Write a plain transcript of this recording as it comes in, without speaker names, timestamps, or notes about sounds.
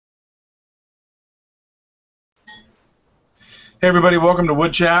Hey everybody, welcome to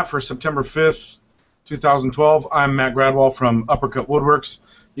Woodchat for September 5th, 2012. I'm Matt Gradwell from Uppercut Woodworks.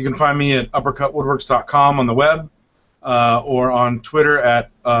 You can find me at uppercutwoodworks.com on the web or on Twitter at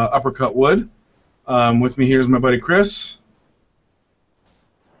uppercutwood. With me here is my buddy Chris.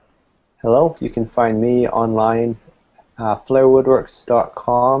 Hello, you can find me online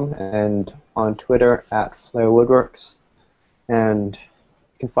flairwoodworks.com and on Twitter at flairwoodworks. And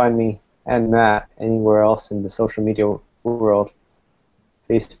you can find me and Matt anywhere else in the social media world.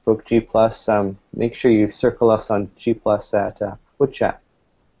 Facebook, G+. Make sure you circle us on G+ at Woodchat.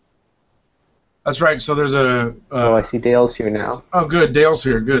 That's right, so there's a... so I see Dale's here now. Oh, good, Dale's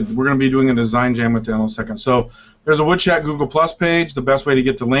here, good. We're going to be doing a design jam with Dale in a second. So there's a Woodchat Google Plus page. The best way to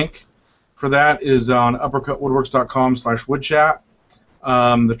get the link for that is on uppercutwoodworks.com/woodchat.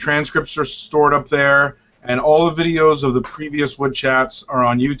 The transcripts are stored up there, and all the videos of the previous Woodchats are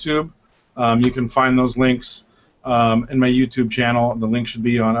on YouTube. You can find those links in my YouTube channel. The link should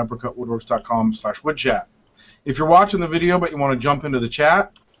be on uppercutwoodworks.com/woodchat. If you're watching the video but you want to jump into the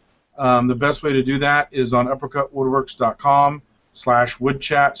chat, the best way to do that is on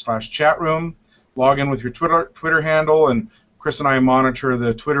uppercutwoodworks.com/woodchat/chatroom. Log in with your Twitter handle, and Chris and I monitor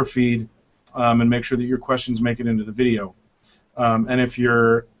the Twitter feed and make sure that your questions make it into the video. And if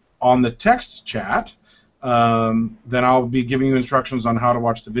you're on the text chat, then I'll be giving you instructions on how to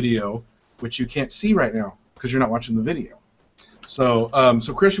watch the video, which you can't see right now because you're not watching the video. So,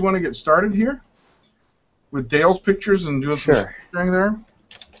 so Chris, you want to get started here with Dale's pictures and doing some sharing there?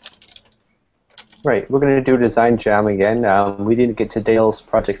 Right, we're going to do Design Jam again. We didn't get to Dale's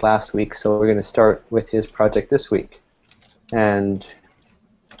project last week, so we're going to start with his project this week. And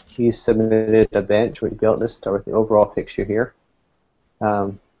he submitted a bench we built. Let's start with the overall picture here.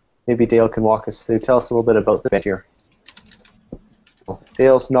 Maybe Dale can walk us through. Tell us a little bit about the bench here. So,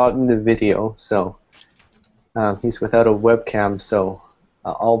 Dale's not in the video, so he's without a webcam. So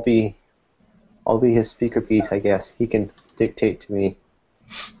I'll be his speaker piece, I guess. He can dictate to me.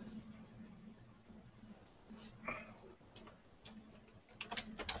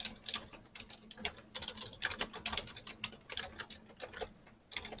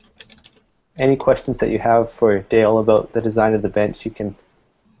 Any questions that you have for Dale about the design of the bench, you can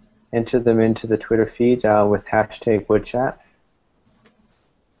enter them into the Twitter feed with hashtag Woodchat.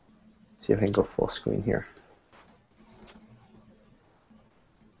 Let's see if I can go full screen here.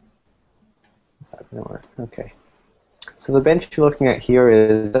 Is that going to work? Okay. So the bench you're looking at here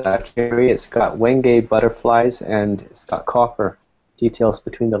is cherry. It's got Wenge butterflies and it's got copper details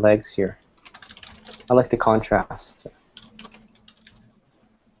between the legs here. I like the contrast.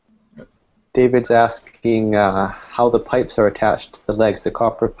 David's asking how the pipes are attached to the legs, the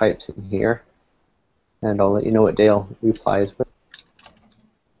copper pipes in here. And I'll let you know what Dale replies with.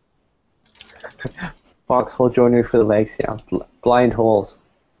 Foxhole joinery for the legs, yeah. Blind holes.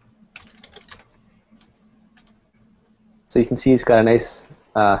 So you can see he's got a nice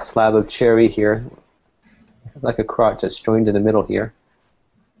slab of cherry here, like a crotch that's joined in the middle here.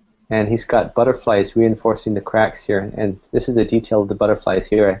 And he's got butterflies reinforcing the cracks here. And this is a detail of the butterflies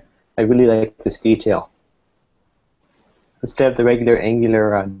here. I really like this detail. Instead of the regular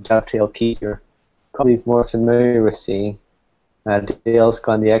angular dovetail keys you're probably more familiar with seeing, Dale's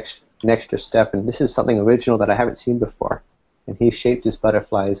gone an extra step, and this is something original that I haven't seen before. And he shaped his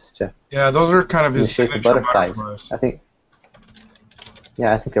butterflies to those are kind of his shape of butterflies. I think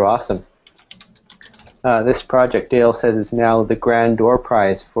they're awesome. This project, Dale says, is now the Grand Door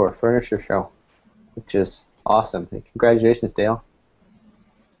Prize for a furniture show, which is awesome. Congratulations, Dale.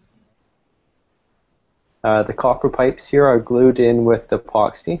 The copper pipes here are glued in with the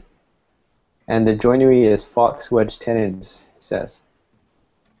epoxy, and the joinery is fox wedge tenons, it says.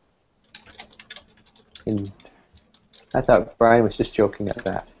 And I thought Brian was just joking at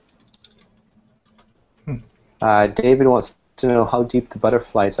that. David wants to know how deep the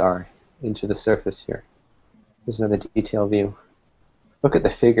butterflies are into the surface here. There's another detail view. Look at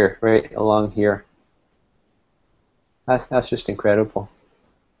the figure right along here. That's just incredible.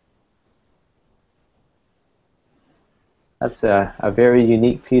 That's a very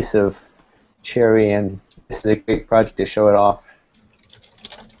unique piece of cherry, and this is a great project to show it off.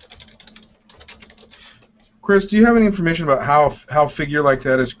 Chris, do you have any information about how a figure like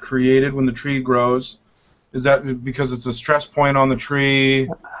that is created when the tree grows? Is that because it's a stress point on the tree?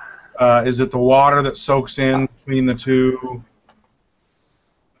 Is it the water that soaks in between the two?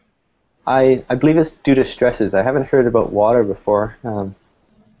 I believe it's due to stresses. I haven't heard about water before.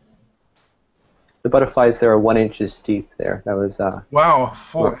 The butterflies there are 1 inch deep there. That was wow,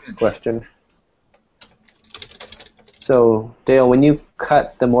 Mark's question. So Dale, when you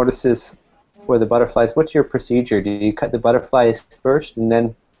cut the mortises for the butterflies, what's your procedure? Do you cut the butterflies first and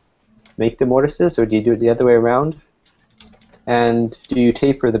then make the mortises, or do you do it the other way around? And do you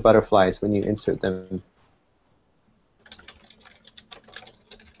taper the butterflies when you insert them?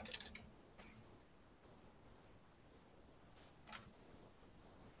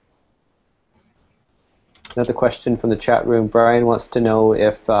 Another question from the chat room. Brian wants to know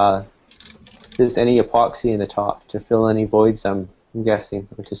if there's any epoxy in the top to fill any voids, I'm guessing,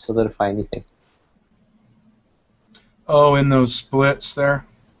 or to solidify anything. Oh, in those splits there?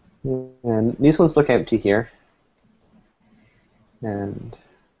 And these ones look empty here. And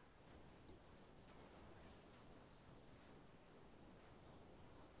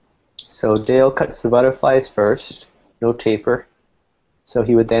so Dale cuts the butterflies first, no taper. So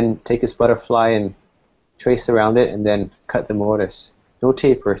he would then take his butterfly and trace around it and then cut the mortise. No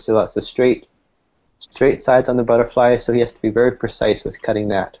taper, so that's the straight sides on the butterfly, so he has to be very precise with cutting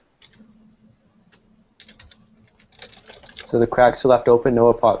that. So the cracks are left open,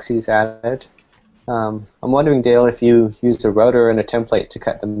 no epoxy is added. I'm wondering, Dale, if you used a router and a template to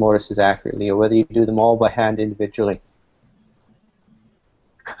cut the mortises accurately, or whether you do them all by hand individually.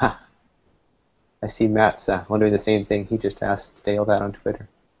 I see Matt's wondering the same thing. He just asked Dale that on Twitter.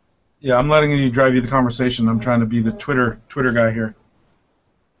 Yeah, I'm letting you drive you the conversation. I'm trying to be the Twitter guy here.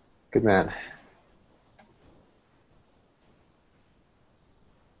 Good man.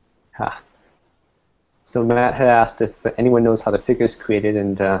 Ha. So Matt had asked if anyone knows how the figure's created,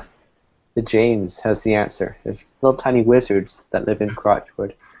 and the James has the answer. There's little tiny wizards that live in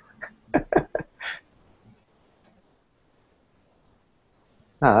crotchwood.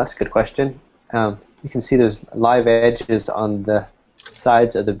 That's a good question. You can see there's live edges on the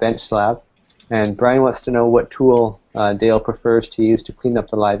sides of the bench slab, and Brian wants to know what tool Dale prefers to use to clean up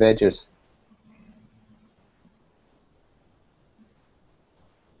the live edges.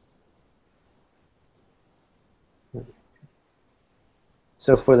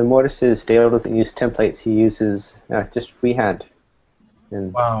 So for the mortises, Dale doesn't use templates, he uses just freehand.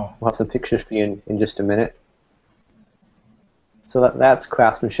 And wow. We'll have some pictures for you in just a minute. So that's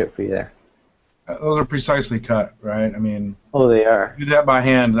craftsmanship for you there. Those are precisely cut, right? I mean, oh, they are. Do that by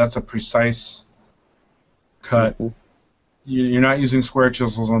hand. That's a precise cut. Mm-hmm. You're not using square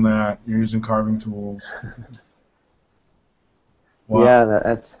chisels on that. You're using carving tools. Wow. Yeah,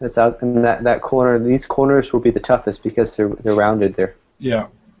 that's out in that corner. These corners will be the toughest because they're rounded there. Yeah.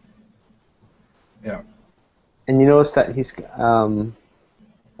 Yeah. And you notice that he's are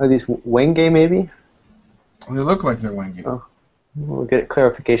these Wenge maybe? They look like they're Wenge. Oh, we'll get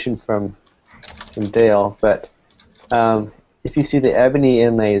clarification from Dale, but if you see the ebony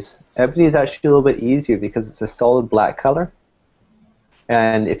inlays, ebony is actually a little bit easier because it's a solid black color,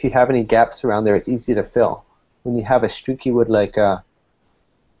 and if you have any gaps around there, it's easy to fill. When you have a streaky wood like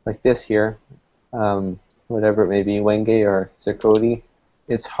this here, whatever it may be, Wenge or zirconi,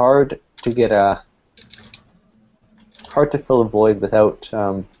 it's hard to get hard to fill a void without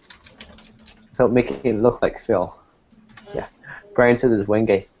making it look like fill. Yeah, Brian says it's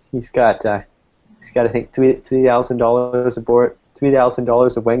Wenge. He's got I think $3,000 aboard,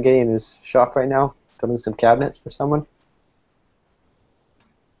 $3,000 of Wenge in his shop right now, building some cabinets for someone.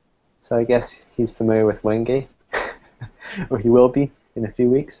 So I guess he's familiar with Wenge, or he will be in a few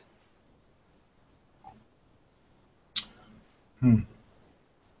weeks. I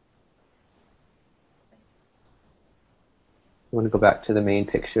want to go back to the main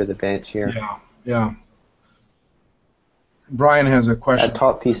picture of the bench here. Yeah, yeah. Brian has a question. That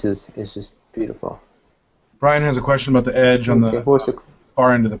top piece is just beautiful. Brian has a question about the edge on the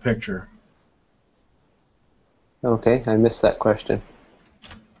far end of the picture. Okay, I missed that question.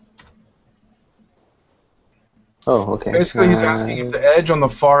 Oh, okay. Basically, he's asking if the edge on the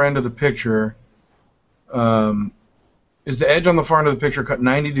far end of the picture, is the edge on the far end of the picture cut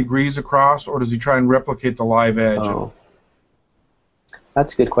 90 degrees across, or does he try and replicate the live edge? Oh.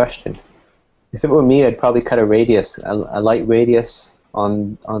 That's a good question. If it were me, I'd probably cut a radius, a light radius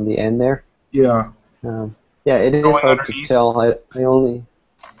on the end there. Yeah. Yeah, it is hard to tell. I only.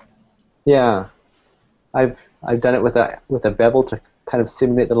 Yeah, I've done it with a bevel to kind of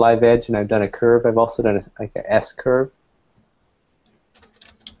simulate the live edge, and I've done a curve. I've also done like a S curve.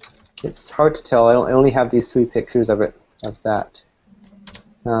 It's hard to tell. I only have these 3 pictures of that.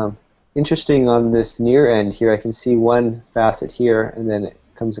 Interesting, on this near end here, I can see one facet here, and then it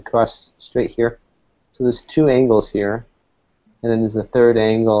comes across straight here. So there's 2 angles here, and then there's a 3rd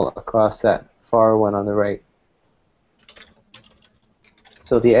angle across that far one on the right.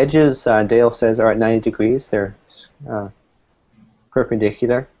 So the edges, Dale says, are at 90 degrees. They're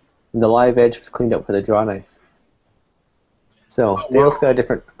perpendicular, and the live edge was cleaned up with a draw knife. So Dale's got a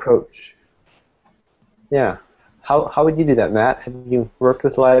different approach. Yeah. How would you do that, Matt? Have you worked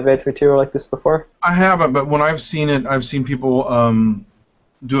with live edge material like this before? I haven't, but when I've seen it, I've seen people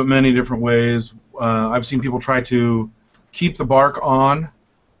do it many different ways. I've seen people try to keep the bark on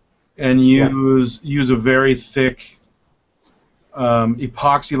and Yeah. use a very thick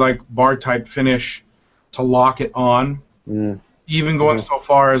epoxy-like bar type finish to lock it on. Mm. Even going so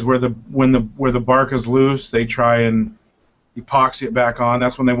far as where the bark is loose, they try and epoxy it back on.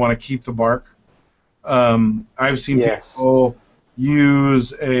 That's when they want to keep the bark. I've seen Yes. people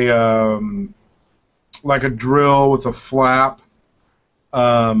use a like a drill with a flap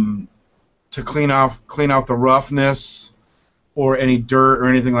to clean out the roughness or any dirt or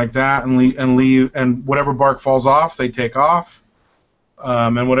anything like that, and leave and whatever bark falls off, they take off,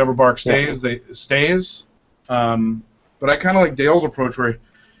 and whatever bark stays, stays. But I kind of like Dale's approach where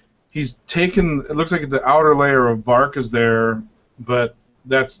he's taken. It looks like the outer layer of bark is there, but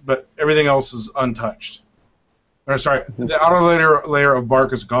everything else is untouched. Or sorry, the outer layer of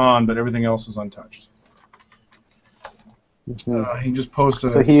bark is gone, but everything else is untouched. He just posted.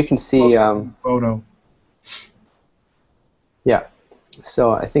 So here you can see photo. Yeah.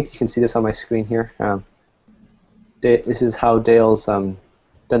 So I think you can see this on my screen here. This is how Dale's done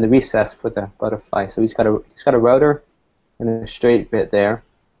the recess for the butterfly. So he's got a router and a straight bit there,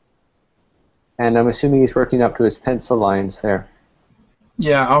 and I'm assuming he's working up to his pencil lines there.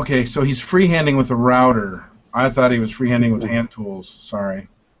 Yeah. Okay. So he's freehanding with a router. I thought he was freehanding with hand tools. Sorry.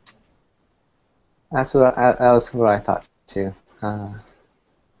 That was what I thought too.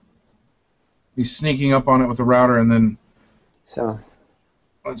 He's sneaking up on it with a router, and then. So.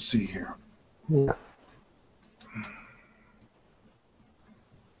 Let's see here. Yeah.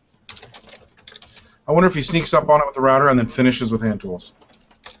 I wonder if he sneaks up on it with the router and then finishes with hand tools.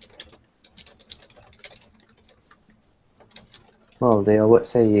 Well, Dale, what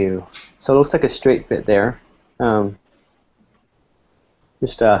say you? So it looks like a straight bit there.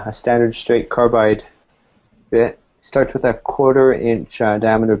 Just a standard straight carbide bit. Starts with a 1/4 inch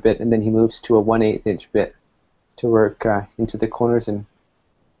diameter bit, and then he moves to a 1/8 inch bit to work into the corners and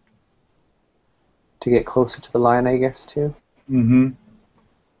to get closer to the line, I guess, too. Mm-hmm.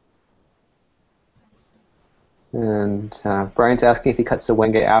 And Brian's asking if he cuts the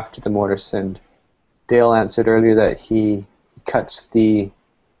wenge after the mortise, and Dale answered earlier that he cuts the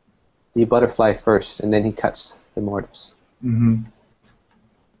butterfly first, and then he cuts the mortise. Mm-hmm.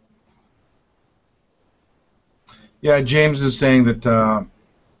 Yeah, James is saying that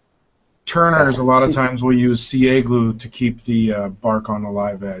turners a lot of times will use CA glue to keep the bark on the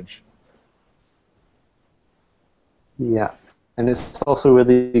live edge. Yeah, and it's also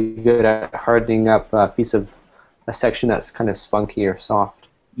really good at hardening up a section that's kind of spunky or soft.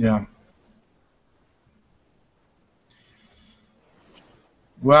 Yeah.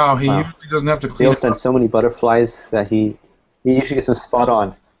 Wow, he usually doesn't have to clean Dale's done so many butterflies that he usually gets them spot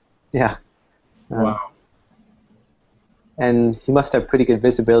on. Yeah. Wow. And he must have pretty good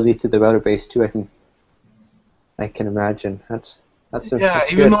visibility through the router base too. I can imagine. That's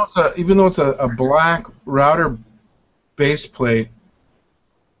even though it's a black router base plate,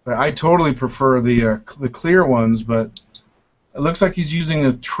 I totally prefer the clear ones, but it looks like he's using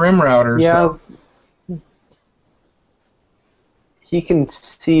a trim router. Yeah. So. He can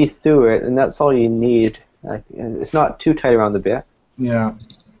see through it, and that's all you need. It's not too tight around the bit. Yeah.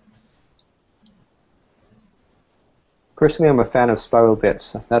 Personally, I'm a fan of spiral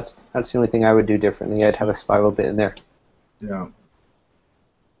bits. That's the only thing I would do differently. I'd have a spiral bit in there. Yeah.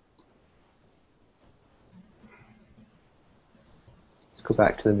 Let's go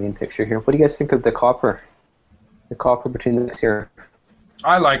back to the main picture here. What do you guys think of the copper? The copper between the legs here.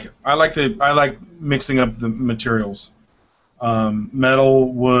 I like it. I like mixing up the materials.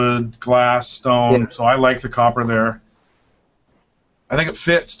 Metal, wood, glass, stone. Yeah. So I like the copper there. I think it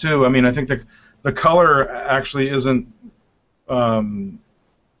fits too. I mean, I think the color actually isn't.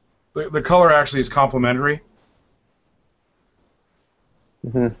 The color actually is complementary.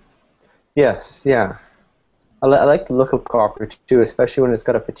 Mm-hmm. Yes. Yeah. I like the look of copper too, especially when it's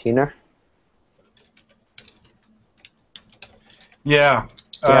got a patina. Yeah.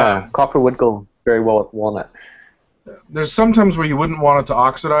 Yeah. Copper would go very well with walnut. There's sometimes where you wouldn't want it to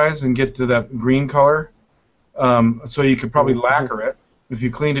oxidize and get to that green color, so you could probably lacquer it. If you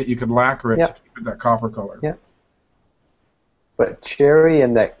cleaned it, you could lacquer it to keep it that copper color. Yeah. But cherry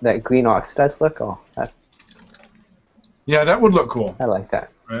and that green oxidized look, yeah, that would look cool. I like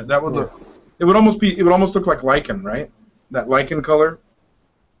that. Right? That would look. It would almost look like lichen, right? That lichen color.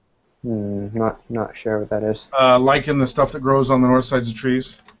 Not sure what that is. Lichen, the stuff that grows on the north sides of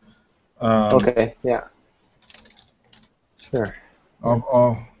trees. Okay. Yeah. Sure.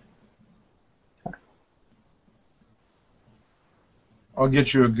 I'll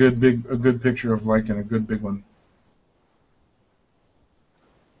get you a good picture of like a good big one.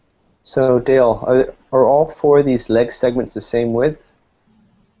 So Dale, are all four of these leg segments the same width,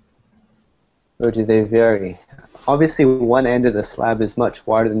 or do they vary? Obviously, one end of the slab is much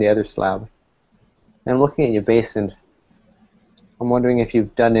wider than the other slab. And I'm looking at your base, and I'm wondering if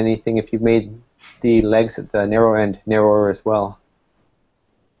you've done anything, if you've made the legs at the narrow end narrower as well.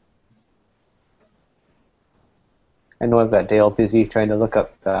 I know I've got Dale busy trying to look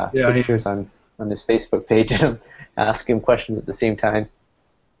up pictures on his Facebook page, and I'm asking him questions at the same time.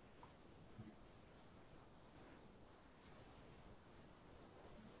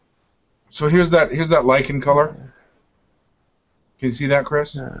 So here's that lichen color. Can you see that,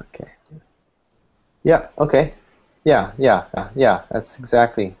 Chris? Okay. Yeah. Okay. Yeah. That's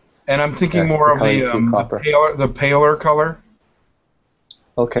exactly. And I'm thinking more of the paler color.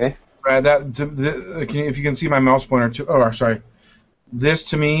 Okay. Right. If you can see my mouse pointer too. Oh, sorry. This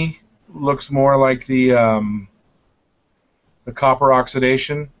to me looks more like the copper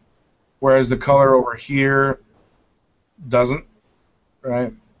oxidation, whereas the color over here doesn't.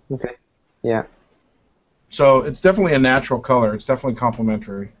 Right. Okay. Yeah. So it's definitely a natural color. It's definitely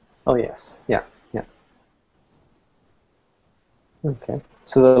complementary. Oh yes. Yeah. Okay.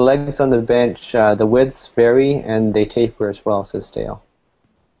 So the legs on the bench, the widths vary and they taper as well, says Dale.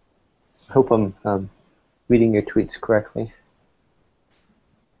 I hope I'm reading your tweets correctly.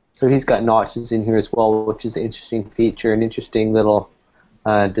 So he's got notches in here as well, which is an interesting feature, an interesting little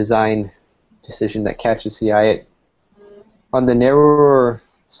design decision that catches the eye. On the narrower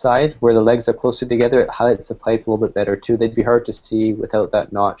side, where the legs are closer together, it highlights the pipe a little bit better too. They'd be hard to see without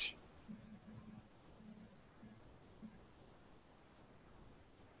that notch.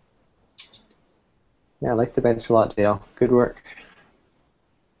 Yeah, I like the bench a lot, Dale. Good work.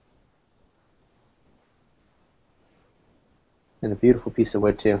 And a beautiful piece of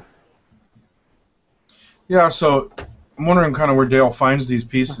wood too. Yeah, so I'm wondering kind of where Dale finds these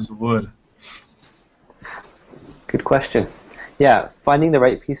pieces of wood. Good question. Yeah, finding the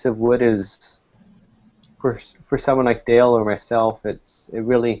right piece of wood is, for someone like Dale or myself, it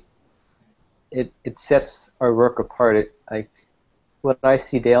sets our work apart. What I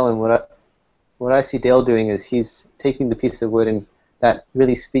see Dale and what I see Dale doing is he's taking the piece of wood and that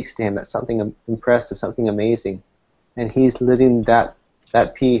really speaks to him. That's something impressive, something amazing, and he's letting that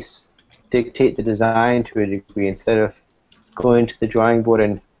piece dictate the design to a degree instead of going to the drawing board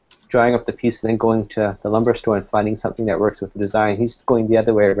and drawing up the piece and then going to the lumber store and finding something that works with the design. He's going the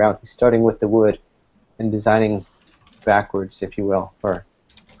other way around. He's starting with the wood and designing backwards, if you will, or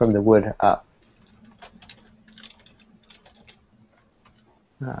from the wood up.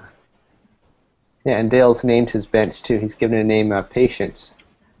 Yeah, and Dale's named his bench too. He's given it a name, Patience.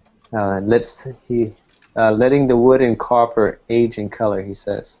 Letting the wood and copper age in color, he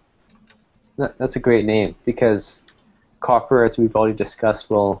says. That's a great name because copper, as we've already discussed,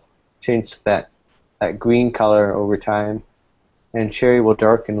 will change that green color over time, and cherry will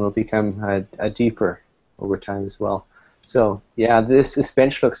darken and will become a deeper over time as well. So yeah, this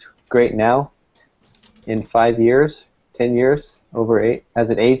bench looks great now. In 5 years, 10 years,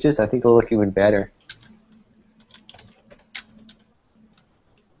 as it ages, I think it'll look even better.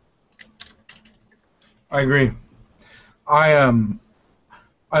 I agree. I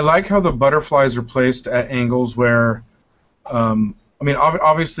like how the butterflies are placed at angles where,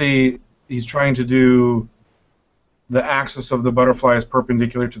 obviously he's trying to do the axis of the butterfly is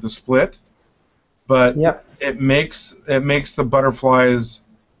perpendicular to the split, but yep. it makes the butterflies,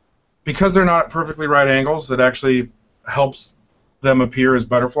 because they're not perfectly right angles, it actually helps them appear as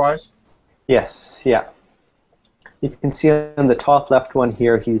butterflies. Yes, yeah. You can see on the top left one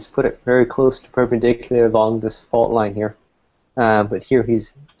here, he's put it very close to perpendicular along this fault line here. But here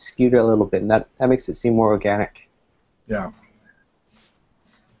he's skewed it a little bit, and that makes it seem more organic. Yeah.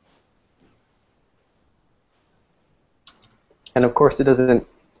 And of course, it doesn't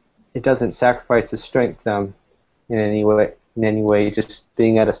sacrifice the strength in any way. Just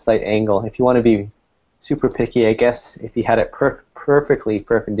being at a slight angle. If you want to be super picky, I guess if you had it perfectly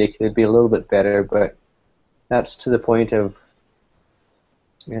perpendicular, it'd be a little bit better. But that's to the point of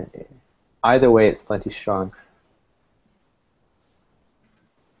either way, it's plenty strong.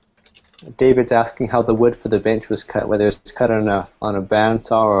 David's asking how the wood for the bench was cut, whether it's cut on a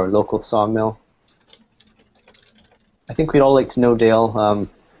bandsaw or a local sawmill. I think we'd all like to know, Dale,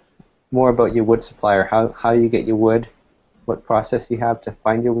 more about your wood supplier, how you get your wood, what process you have to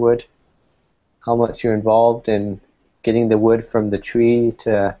find your wood, how much you're involved in getting the wood from the tree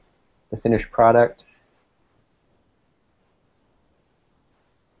to the finished product.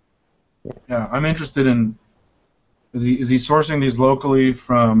 Yeah, I'm interested in Is he sourcing these locally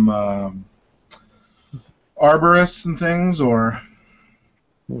from arborists and things, or?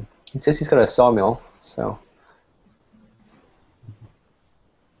 He says he's got a sawmill, so.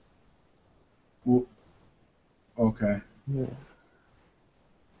 Okay. Yeah.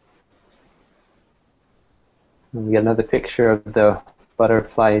 And we got another picture of the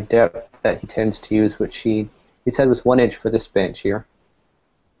butterfly depth that he tends to use, which he said was 1 inch for this bench here.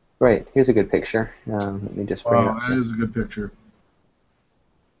 Right, here's a good picture. Let me just bring it up. That is a good picture.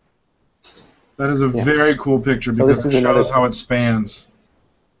 That is a very cool picture So because this it is shows how it spans.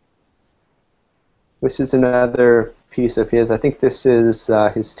 This is another piece of his. I think this is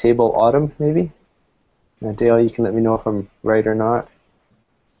his table autumn, maybe? Dale, you can let me know if I'm right or not.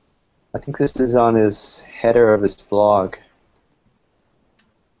 I think this is on his header of his blog.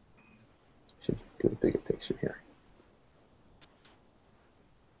 Should do a bigger picture here.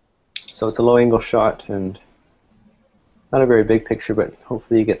 So it's a low angle shot and not a very big picture, but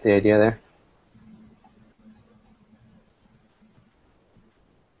hopefully you get the idea there.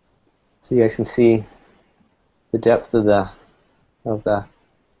 So you guys can see the depth of the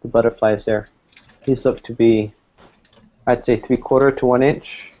butterflies there. These look to be, I'd say 3/4 to 1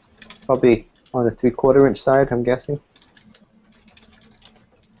 inch, probably on the 3/4 inch side, I'm guessing.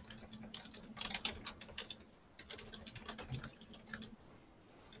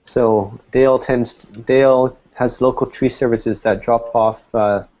 So Dale has local tree services that drop off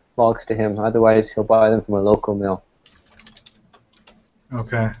logs to him. Otherwise, he'll buy them from a local mill.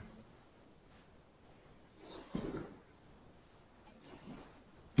 Okay.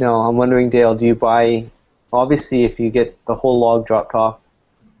 Now, I'm wondering, Dale, do you buy, obviously if you get the whole log dropped off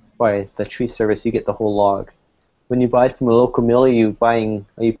by the tree service, you get the whole log. When you buy from a local mill, are you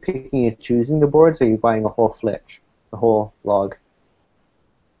picking and choosing the boards, or are you buying a whole flitch, the whole log?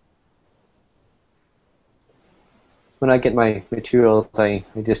 When I get my materials, I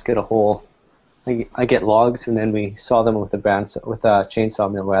just get a whole, I get logs, and then we saw them with a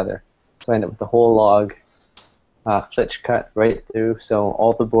chainsaw mill rather. So I end up with the whole log, flitch cut right through, so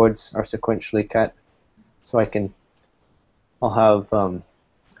all the boards are sequentially cut. So I'll have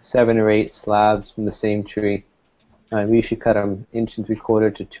 7 or 8 slabs from the same tree. We usually cut them 1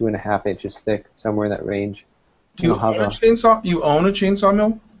 3/4 to 2.5 inches thick, somewhere in that range. Do you own a chainsaw? You own a chainsaw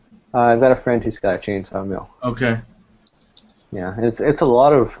mill? I've got a friend who's got a chainsaw mill. Okay. Yeah, it's a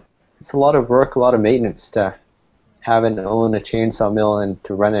lot of work, a lot of maintenance to have and own a chainsaw mill and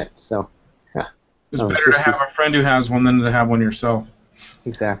to run it. So yeah, it's better to have a friend who has one than to have one yourself.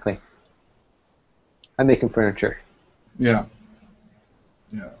 Exactly. I'm making furniture. Yeah.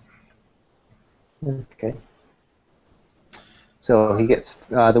 Yeah. Okay. So he gets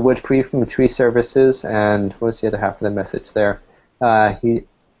the wood free from the tree services, and what's the other half of the message there? He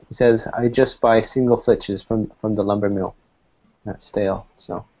says, I just buy single flitches from the lumber mill. That's Dale.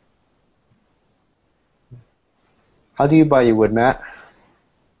 So, how do you buy your wood, Matt?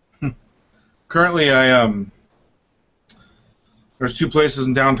 Currently, there's 2 places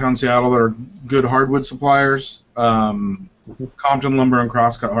in downtown Seattle that are good hardwood suppliers, Compton Lumber and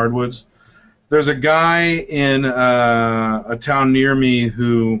Crosscut Hardwoods. There's a guy in a town near me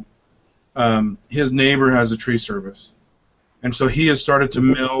who his neighbor has a tree service, and so he has started to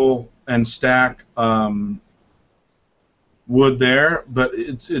mill and stack wood there, but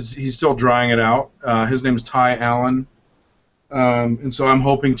he's still drying it out. His name's Ty Allen, and so I'm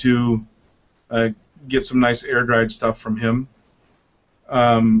hoping to get some nice air-dried stuff from him.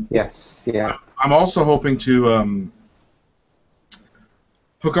 Yes, yeah. I'm also hoping to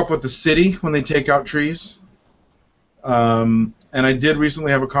hook up with the city when they take out trees. And I did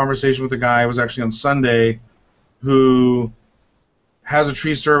recently have a conversation with a guy, it was actually on Sunday, who has a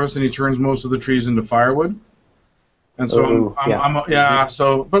tree service and he turns most of the trees into firewood. And so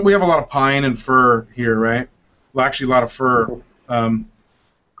but we have a lot of pine and fir here, right? Well, actually a lot of fir.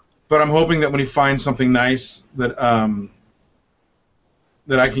 But I'm hoping that when he finds something nice that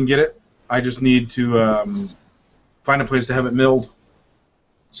that I can get it. I just need to find a place to have it milled.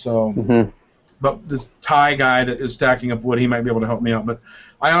 So, but this Thai guy that is stacking up wood, he might be able to help me out. But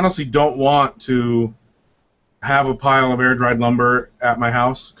I honestly don't want to have a pile of air-dried lumber at my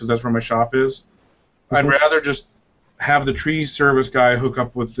house because that's where my shop is. I'd rather just have the tree service guy hook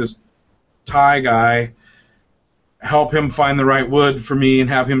up with this Thai guy, help him find the right wood for me, and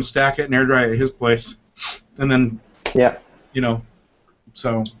have him stack it and air dry it at his place, and then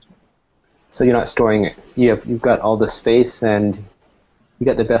so you're not storing it. You've got all the space and you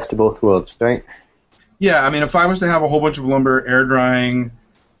got the best of both worlds, right? Yeah, I mean, if I was to have a whole bunch of lumber air drying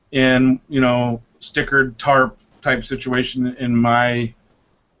in stickered tarp type situation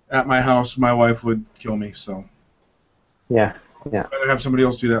at my house, my wife would kill me. So Yeah, yeah. I'd rather have somebody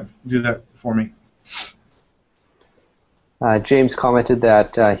else do that for me. James commented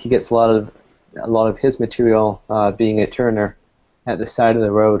that he gets a lot of his material being a turner at the side of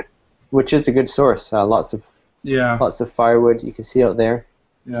the road, which is a good source. Lots of firewood you can see out there.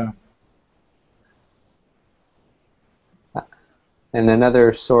 Yeah. And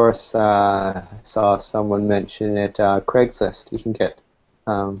another source, I saw someone mention it, Craigslist. You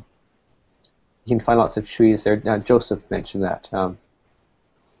can find lots of trees there. Joseph mentioned that.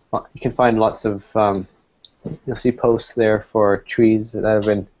 You can find lots of, you'll see posts there for trees that have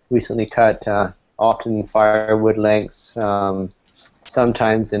been recently cut, often in firewood lengths,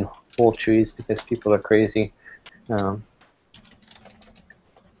 sometimes in whole trees because people are crazy. I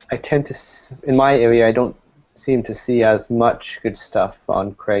tend to, in my area, I don't seem to see as much good stuff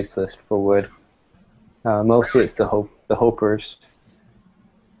on Craigslist for wood. Mostly it's the hopers.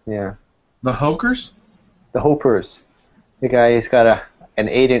 Yeah. The hokers? The hopers. The guy who's got an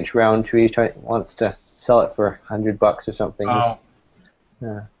 8-inch round tree, wants to sell it for $100 or something. Oh.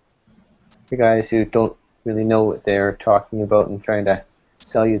 The guys who don't really know what they're talking about and trying to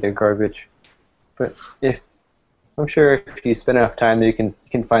sell you their garbage. But I'm sure if you spend enough time there, you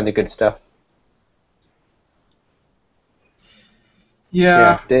can find the good stuff.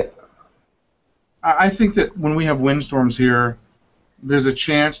 Yeah. I think that when we have windstorms here, there's a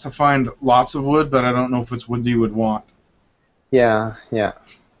chance to find lots of wood, but I don't know if it's wood you would want. Yeah, yeah.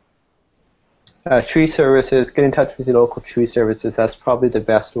 Tree services, get in touch with your local tree services. That's probably the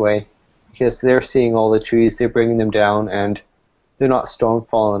best way because they're seeing all the trees, they're bringing them down, and they're not storm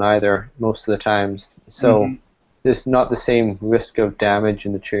falling either most of the times. So there's not the same risk of damage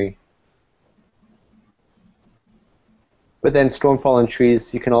in the tree. But then storm fallen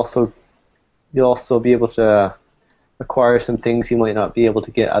trees, you'll also be able to acquire some things you might not be able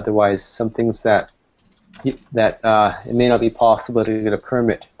to get otherwise. Some things that it may not be possible to get a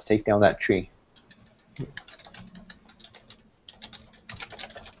permit to take down that tree.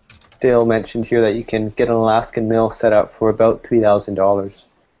 Dale mentioned here that you can get an Alaskan mill set up for about $3,000.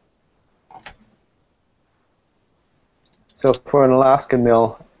 So for an Alaskan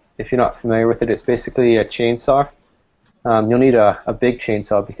mill, if you're not familiar with it, it's basically a chainsaw. You'll need a big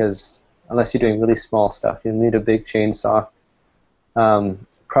chainsaw because unless you're doing really small stuff, you'll need a big chainsaw.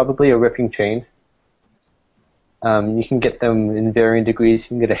 Probably a ripping chain. You can get them in varying degrees. You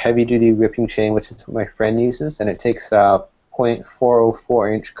can get a heavy-duty ripping chain, which is what my friend uses, and it takes a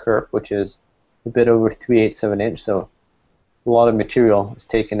 .404-inch kerf, which is a bit over 3/8 of an inch, so a lot of material is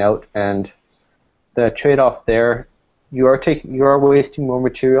taken out. And the trade-off there, you are wasting more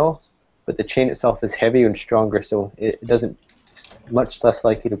material, but the chain itself is heavier and stronger, so it's much less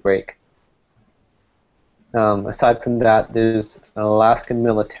likely to break. Aside from that, there's an Alaskan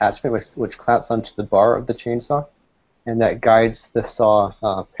mill attachment which clamps onto the bar of the chainsaw, and that guides the saw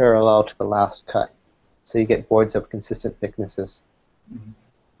parallel to the last cut, so you get boards of consistent thicknesses.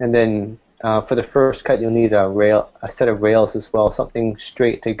 And then for the first cut, you'll need a set of rails as well, something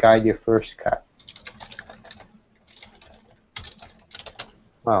straight to guide your first cut.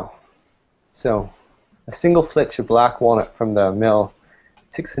 Wow. So a single flitch of black walnut from the mill,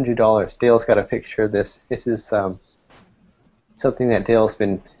 $600. Dale's got a picture of this. This is something that Dale's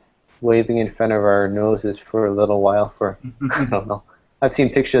been waving in front of our noses for a little while. I don't know. I've seen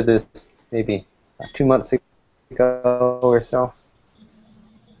pictures of this maybe 2 months ago or so.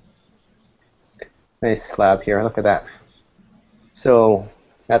 Nice slab here. Look at that. So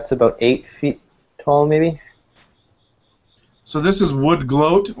that's about 8 feet tall, maybe. So this is Wood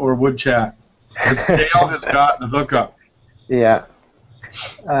Gloat or Wood Chat? Because Dale has got the hookup. Yeah.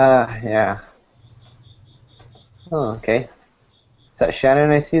 Yeah. Oh, okay. Is that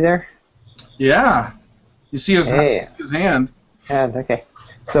Shannon I see there? Yeah. You see his hand. Hand, okay.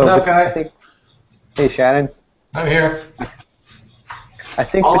 So what up, guys? Hey, Shannon. I'm here. I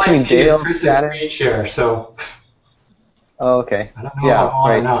think all between I see Dale is Chris's Shannon. screen share, so Oh, okay. I don't know if I'm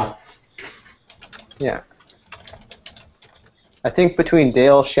on or not. Yeah. I think between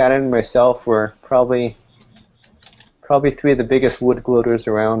Dale, Shannon, and myself, we're probably 3 of the biggest wood gloaters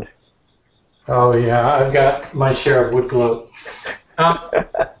around. Oh yeah, I've got my share of wood gloat.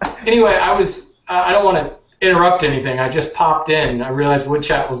 Anyway, I don't want to interrupt anything. I just popped in. I realized Wood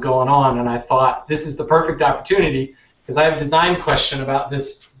Chat was going on, and I thought this is the perfect opportunity because I have a design question about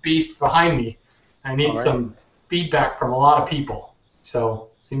this beast behind me. I need some feedback from a lot of people, so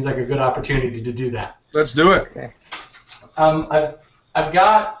it seems like a good opportunity to do that. Let's do it. Okay. I've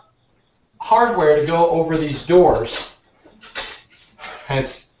got hardware to go over these doors. And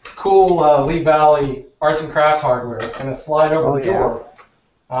it's cool Lee Valley Arts and Crafts hardware. It's going to slide over the door.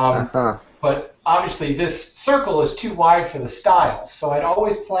 but obviously this circle is too wide for the stiles. So I'd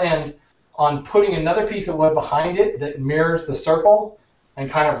always planned on putting another piece of wood behind it that mirrors the circle and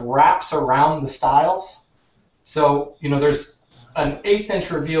kind of wraps around the stiles. So, you know, there's an 1/8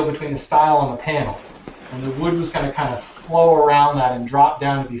 inch reveal between the stile and the panel. And the wood was going to kind of flow around that and drop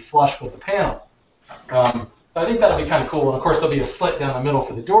down to be flush with the panel. So I think that'll be kind of cool. And of course, there'll be a slit down the middle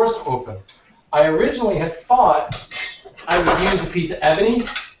for the doors to open. I originally had thought I would use a piece of ebony,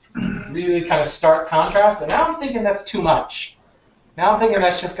 really kind of stark contrast, but now I'm thinking that's too much. Now I'm thinking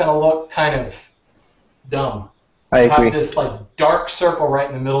that's just going to look kind of dumb. I agree. Have this like dark circle right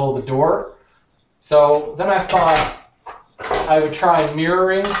in the middle of the door. So then I thought I would try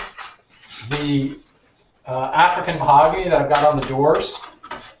mirroring the African mahogany that I've got on the doors.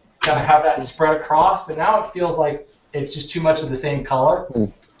 Kind of have that spread across, but now it feels like it's just too much of the same color.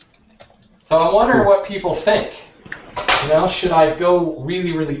 So I'm wondering what people think. You know, should I go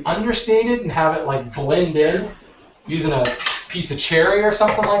really, really understated and have it like blend in using a piece of cherry or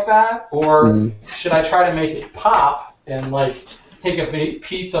something like that? Or should I try to make it pop and like take a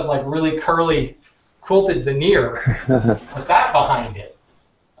piece of like really curly quilted veneer with that behind it?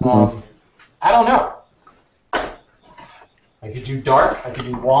 I don't know. I could do dark, I could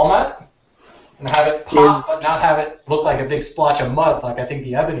do walnut, and have it pop, but not have it look like a big splotch of mud like I think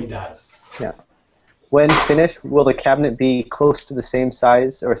the ebony does. Yeah. When finished, will the cabinet be close to the same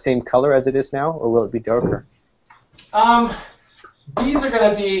size or same color as it is now, or will it be darker? These are going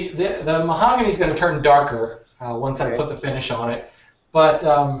to be, the mahogany is going to turn darker once I put the finish on it. But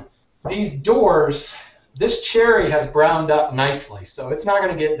these doors, this cherry has browned up nicely, so it's not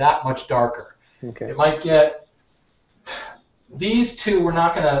going to get that much darker. Okay. It might get, these two we're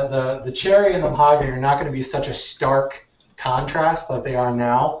not going to, the cherry and the mahogany are not going to be such a stark contrast like they are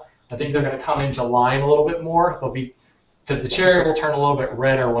now. I think they're going to come into line a little bit more. They'll be, because the cherry will turn a little bit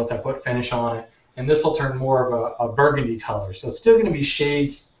redder once I put finish on it, and this will turn more of a burgundy color. So it's still going to be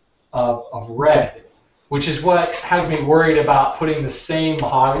shades of red, which is what has me worried about putting the same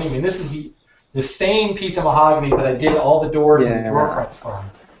mahogany. I mean, this is the same piece of mahogany that I did all the doors and the drawer fronts from.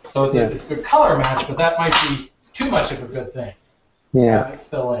 So it's a good color match, but that might be too much of a good thing. Yeah. Have it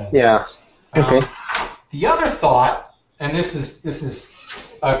fill in. Yeah. Okay. The other thought, and this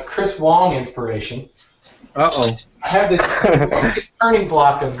is a Chris Wong inspiration. Uh-oh. I have this turning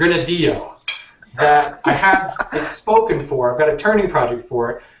block of Grenadillo that I have spoken for. I've got a turning project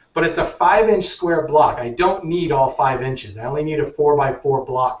for it, but it's a 5-inch square block. I don't need all 5 inches. I only need a 4x4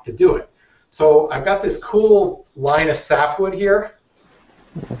 block to do it. So I've got this cool line of sapwood here.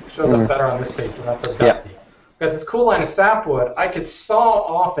 Shows up better on this face, so that's so dusty. I've got this cool line of sapwood. I could saw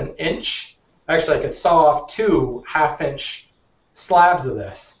off 1 inch. Actually, I could saw off 2 half-inch slabs of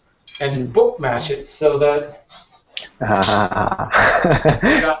this and book match it so that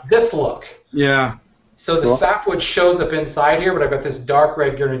I got this look. Yeah. So the sapwood shows up inside here, but I've got this dark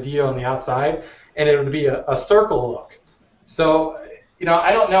red Grenadillo on the outside, and it would be a circle look. So, you know,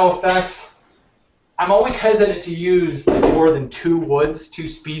 I don't know if that's... I'm always hesitant to use like more than 2 woods, 2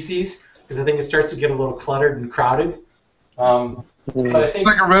 species, because I think it starts to get a little cluttered and crowded. But I think, It's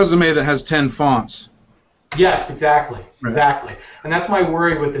like a resume that has 10 fonts. yes, exactly, exactly. And that's my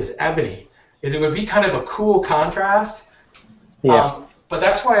worry with this ebony, is it would be kind of a cool contrast. Yeah. But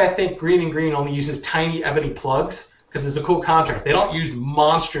that's why I think Green and Green only uses tiny ebony plugs, because it's a cool contrast. They don't use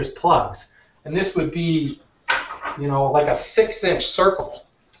monstrous plugs. And this would be, you know, like a 6-inch circle.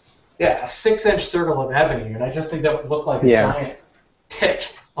 Yeah, a 6-inch circle of ebony, and I just think that would look like a giant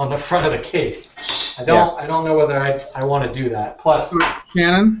tick on the front of the case. I don't know whether I want to do that. Plus,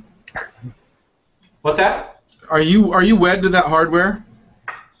 Shannon? what's that? Are you wed to that hardware?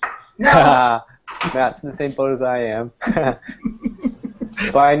 No. Matt's in the same boat as I am.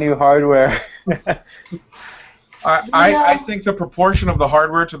 Buy new hardware. I think the proportion of the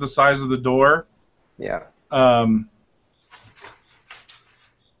hardware to the size of the door,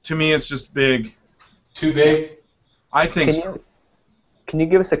 to me, it's just big. Too big? I think so. Can you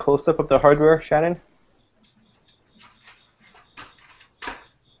give us a close-up of the hardware, Shannon?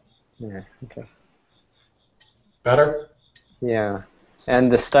 Yeah, okay. Better? Yeah. And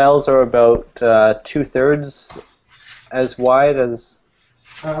the stiles are about 2/3 as wide as...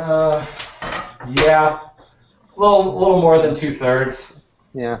 Yeah. A little more than 2/3.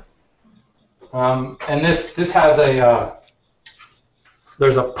 Yeah. And this has a...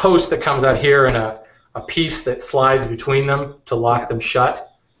 there's a post that comes out here and a piece that slides between them to lock them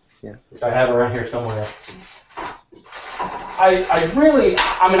shut. Yeah. Which I have around here somewhere.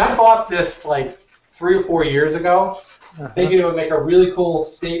 I bought this like 3 or 4 years ago, thinking it would make a really cool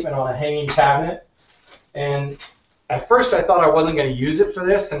statement on a hanging cabinet. And at first I thought I wasn't going to use it for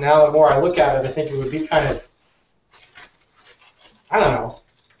this, and now the more I look at it, I think it would be kind of, I don't know,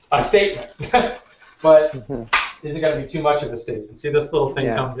 a statement. But is it going to be too much of a statement? See, this little thing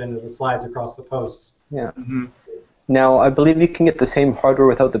comes in and it slides across the posts. Yeah. Now, I believe you can get the same hardware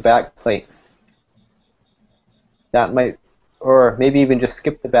without the back plate. That might, or maybe even just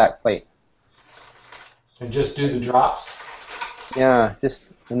skip the back plate. And just do the drops? Yeah,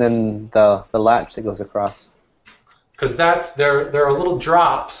 just, and then the latch that goes across. Because there are little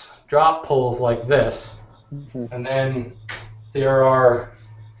drop pulls like this, and then these are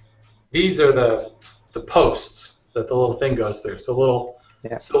the posts that the little thing goes through. So little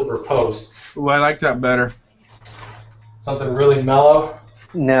silver posts. Ooh, I like that better. Something really mellow.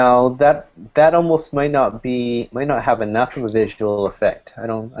 Now that almost might not have enough of a visual effect. I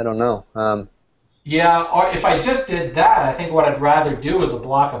don't know. Yeah, or if I just did that, I think what I'd rather do is a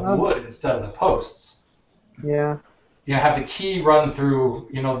block of wood instead of the posts. Yeah. You know, have the key run through.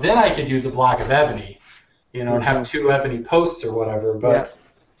 You know, then I could use a block of ebony. You know, and have 2 ebony posts or whatever. But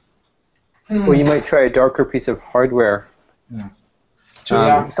well, you might try a darker piece of hardware. Yeah.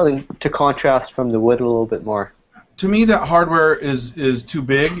 Something to contrast from the wood a little bit more. To me, that hardware is too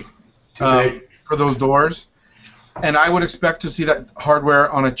big, for those doors, and I would expect to see that hardware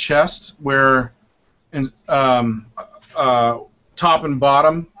on a chest where, top and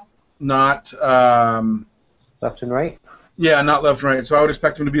bottom, not Left and right. Yeah, not left and right. So I would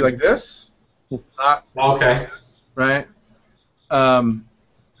expect them to be like this, not okay, this, right?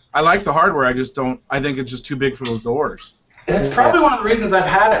 I like the hardware. I just don't. I think it's just too big for those doors. It's probably one of the reasons I've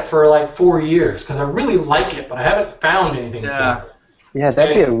had it for like 4 years, because I really like it, but I haven't found anything for it. Yeah,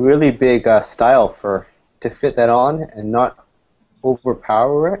 that'd be a really big style to fit that on and not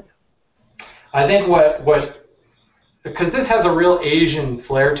overpower it. I think because this has a real Asian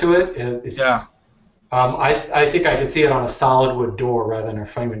flair to it. I think I could see it on a solid wood door rather than a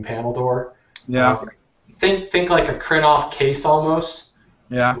frame and panel door. Yeah. Think like a Krinoff case almost.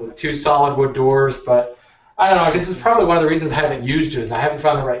 Yeah. With 2 solid wood doors, but I don't know. This is probably one of the reasons I haven't used it is I haven't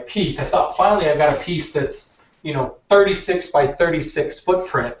found the right piece. I thought finally I got a piece that's 36 by 36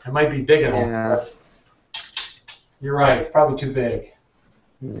 footprint. It might be big enough. Yeah. But you're right. It's probably too big.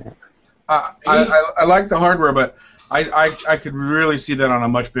 Yeah. I like the hardware, but I could really see that on a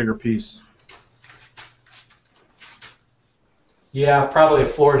much bigger piece. Yeah, probably a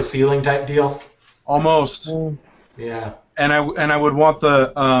floor to ceiling type deal. Almost. Yeah. And I would want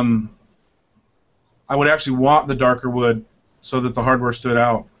the I would actually want the darker wood so that the hardware stood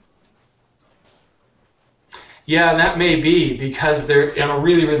out. Yeah, and that may be because they're in a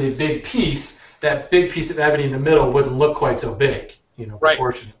really, really big piece. That big piece of ebony in the middle wouldn't look quite so big,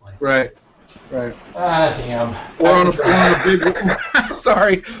 proportionately. Right. Ah, damn. Or on a big.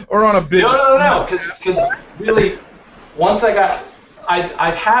 Sorry. Or on a big. No. Because really, once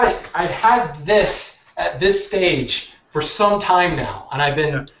I've had this at this stage for some time now, and I've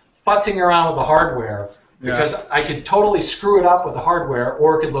been futzing around with the hardware because I could totally screw it up with the hardware,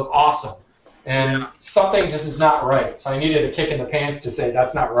 or it could look awesome. And something just is not right. So I needed a kick in the pants to say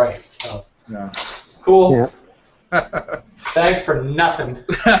that's not right. So cool. Yeah. Thanks for nothing.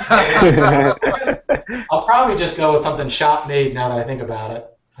 I'll probably just go with something shop made now that I think about it.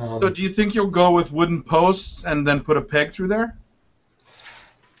 So do you think you'll go with wooden posts and then put a peg through there?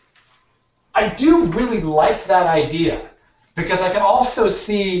 I do really like that idea because I can also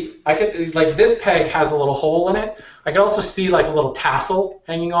see, like this peg has a little hole in it. I can also see like a little tassel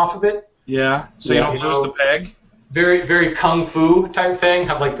hanging off of it. Yeah, so you don't lose the peg? Very, very kung fu type thing,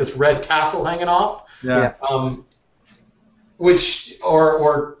 have like this red tassel hanging off. Yeah. Which,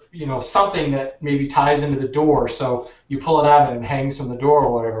 or something that maybe ties into the door, so you pull it out and it hangs from the door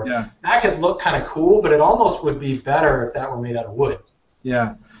or whatever. Yeah. That could look kind of cool, but it almost would be better if that were made out of wood.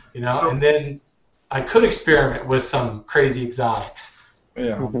 Yeah. And then I could experiment with some crazy exotics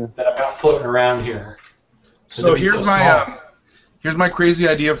that I've got floating around here. So here's my crazy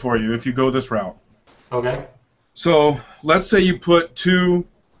idea for you if you go this route. Okay. So let's say you put 2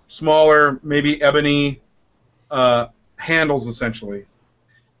 smaller, maybe ebony handles essentially,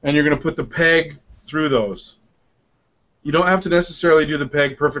 and you're going to put the peg through those. You don't have to necessarily do the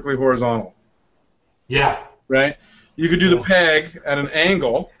peg perfectly horizontal. Yeah. Right? You could do the peg at an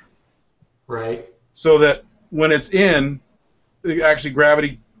angle. Right. So that when it's in, actually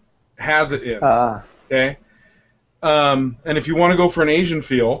gravity has it in. Okay? And if you want to go for an Asian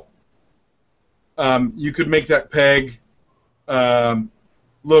feel, you could make that peg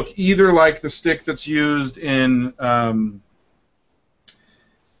look either like the stick that's used in the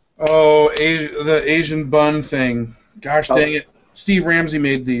Asian bun thing. Gosh dang it. Steve Ramsey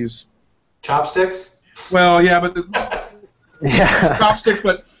made these. Chopsticks? Well, yeah, but chopstick.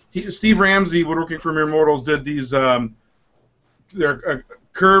 But Steve Ramsey, Woodworking for Mere Mortals, did these. They're a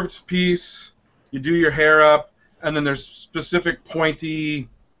curved piece. You do your hair up, and then there's specific pointy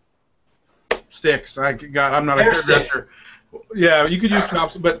sticks. I'm not a hairdresser. Yeah, you could use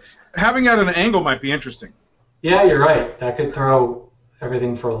chopsticks, but having it at an angle might be interesting. Yeah, you're right. That could throw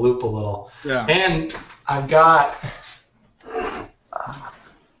everything for a loop a little. Yeah. And I've got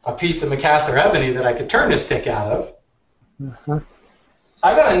a piece of Macassar ebony that I could turn a stick out of. Mm-hmm.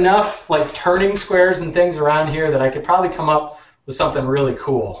 I've got enough like turning squares and things around here that I could probably come up with something really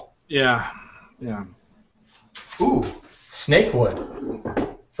cool. Yeah. Yeah. Ooh, snake wood.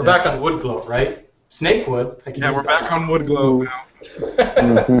 We're back on wood glow, right? Snake wood. We're back on wood glow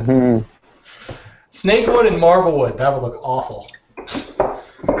now. Snake wood and marble wood. That would look awful.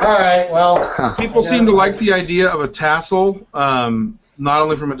 All right, well. People seem to like the idea of a tassel, not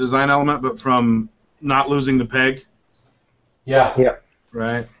only from a design element, but from not losing the peg. Yeah. Yeah.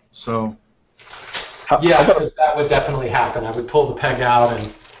 Right? So. Yeah, because that would definitely happen. I would pull the peg out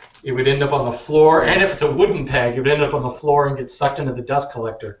and it would end up on the floor. And if it's a wooden peg, it would end up on the floor and get sucked into the dust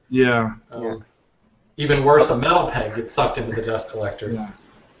collector. Yeah. Even worse, a metal peg gets sucked into the dust collector. Yeah.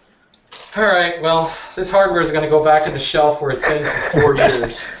 All right, well, this hardware is going to go back in the shelf where it's been for 4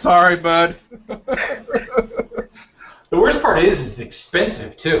 years. Sorry, bud. The worst part is it's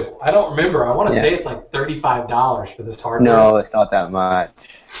expensive, too. I don't remember. I want to say it's like $35 for this hardware. No, it's not that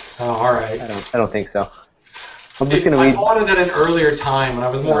much. Oh, all right. I don't think so. I'm just going to read. I bought it at an earlier time when I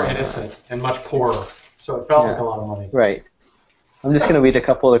was more innocent and much poorer, so it felt like a lot of money. Right. I'm just going to read a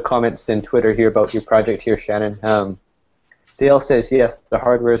couple of the comments in Twitter here about your project here, Shannon. Dale says, yes, the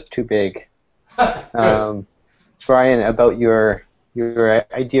hardware is too big. Brian, about your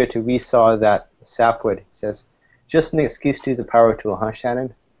idea to resaw that sapwood, says, just an excuse to use a power tool, huh,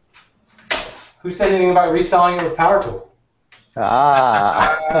 Shannon? Who said anything about resawing it with power tool?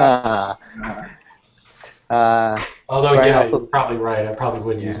 Although, Brian you're probably right. I probably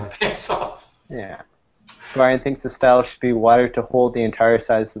would use my bandsaw. Yeah. Brian thinks the style should be wider to hold the entire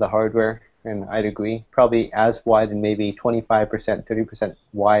size of the hardware, and I'd agree. Probably as wide and maybe 25%, 30%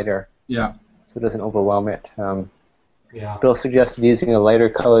 wider. Yeah. So it doesn't overwhelm it. Yeah. Bill suggested using a lighter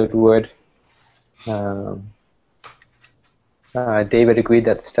colored wood. David agreed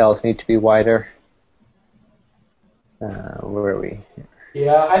that the styles need to be wider. Where are we?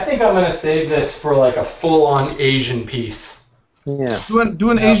 Yeah, I think I'm going to save this for like a full-on Asian piece. Yeah.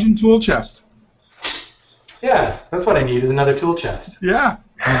 Do an Asian tool chest. Yeah, that's what I need is another tool chest. Yeah.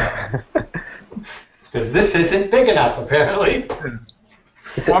 Because this isn't big enough, apparently.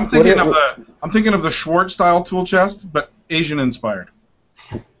 Well, I'm thinking of the Schwartz style tool chest, but Asian inspired.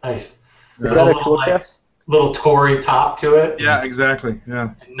 Nice. Is that a tool chest? Little Tory top to it. Yeah, exactly.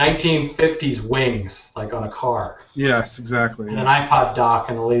 Yeah. 1950s wings, like on a car. Yes, exactly. And an iPod dock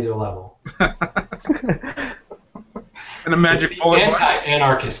and a laser level. And a magic bullet.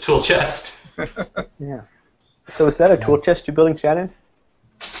 Anti-anarchist tool chest. Yeah. So is that a tool chest you're building, Shannon?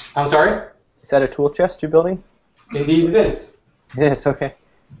 I'm sorry? Is that a tool chest you're building? Indeed it is. Yes, okay.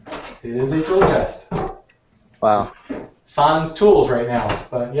 It is a tool chest. Wow. Sans tools right now.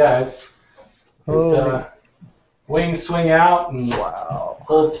 But yeah, wings swing out and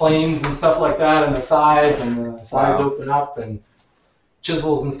old planes and stuff like that on the sides, and the sides open up, and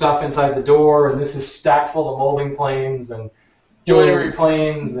chisels and stuff inside the door, and this is stacked full of molding planes and joinery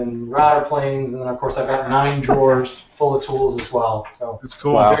planes and router planes, and then of course I've got 9 drawers full of tools as well. So it's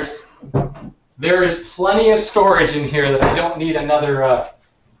cool. There is plenty of storage in here that I don't need another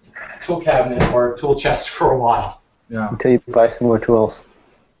tool cabinet or tool chest for a while. Yeah. Until you buy some more tools.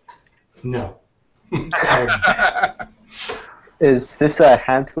 No. Is this a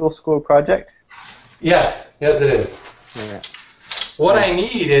hand tool school project? Yes, it is. Yeah. What I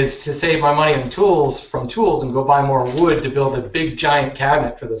need is to save my money on tools and go buy more wood to build a big giant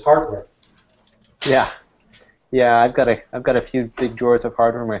cabinet for this hardware. Yeah. Yeah, I've got a few big drawers of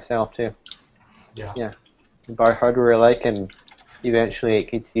hardware myself too. Yeah. Yeah. You buy hardware I like, and eventually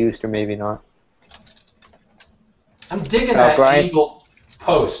it gets used or maybe not. I'm digging that Brian? angled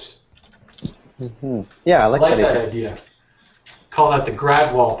post. Mm-hmm. Yeah, I like that idea. Call that the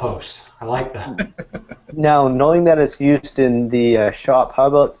grad wall post. I like that. Now, knowing that it's used in the shop, how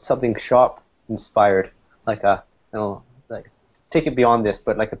about something shop inspired, like take it beyond this,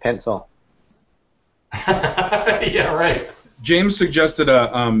 but like a pencil. Yeah, right. James suggested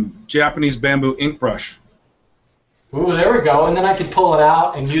a Japanese bamboo ink brush. Ooh, there we go. And then I could pull it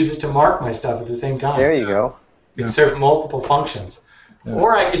out and use it to mark my stuff at the same time. There you go. It serve multiple functions. Yeah.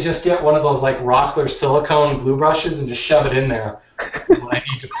 Or I could just get one of those like Rockler silicone glue brushes and just shove it in there when I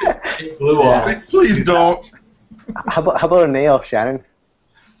need to Take glue on. Please don't. How about a nail, Shannon?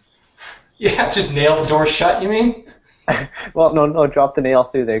 Yeah, just nail the door shut, you mean? Well, no, drop the nail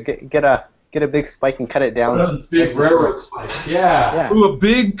through there. Get a big spike and cut it down. One of those big railroad spikes. Yeah. Ooh, a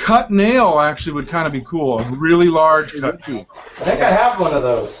big cut nail actually would kind of be cool. A really large cut. I think I have one of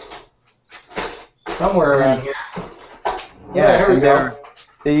those somewhere around here. Yeah, here we go.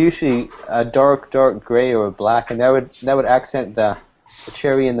 They're usually a dark gray or black, and that would accent the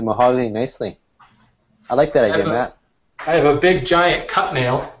cherry and the mahogany nicely. I like that idea, Matt. I have a big giant cut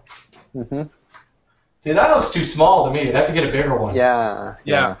nail. Mm-hmm. See, that looks too small to me. I'd have to get a bigger one. Yeah.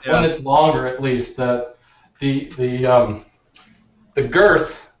 One that's longer, at least. The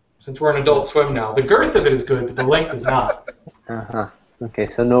girth, since we're in Adult Swim now, the girth of it is good, but the length is not. Okay,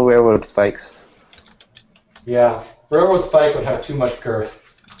 so no railroad spikes. Yeah, railroad spike would have too much girth.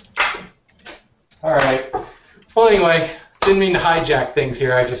 All right. Well, anyway, didn't mean to hijack things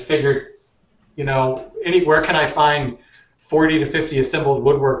here. I just figured, where can I find 40 to 50 assembled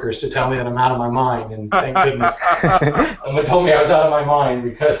woodworkers to tell me that I'm out of my mind? And thank goodness someone told me I was out of my mind,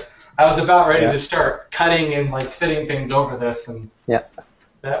 because I was about ready to start cutting and fitting things over this, and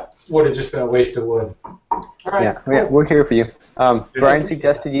that would have just been a waste of wood. All right. Yeah, cool. We're here for you. Brian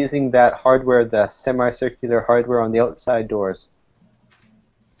suggested using that hardware, the semicircular hardware on the outside doors.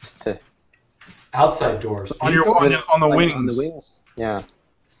 Just to outside doors. On the wings. On the wings. Yeah.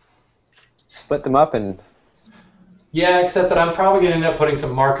 Split them up and. Yeah, except that I'm probably going to end up putting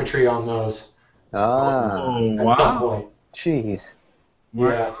some marquetry on those. At some point. Jeez.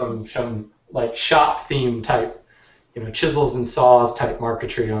 Yeah, some shop theme type, chisels and saws type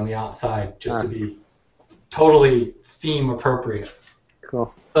marquetry on the outside, just to be totally theme appropriate.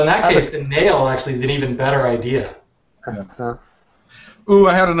 Cool. So in that case, the nail actually is an even better idea. Ooh,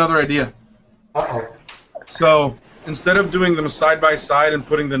 I had another idea. Uh-oh. So instead of doing them side by side and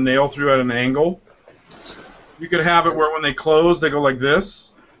putting the nail through at an angle, you could have it where when they close, they go like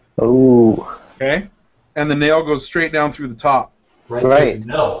this. Oh. Okay. And the nail goes straight down through the top. Right.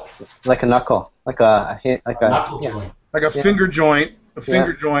 No. Like a knuckle, like a knuckle joint. Like a finger joint,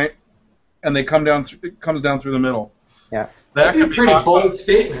 joint, and they come down. It comes down through the middle. Yeah. That'd be a pretty bold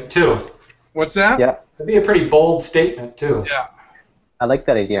statement too. What's that? Yeah. That'd be a pretty bold statement too. Yeah. I like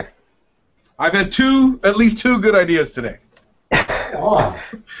that idea. I've had at least two good ideas today. Come on.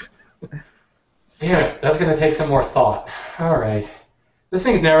 Damn it, that's going to take some more thought. All right. This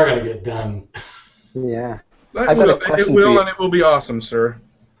thing's never going to get done. Yeah. It will, and it will be awesome, sir.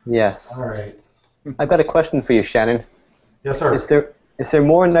 Yes. All right. I've got a question for you, Shannon. Yes, sir. Is there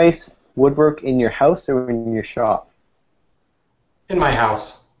more nice woodwork in your house or in your shop? In my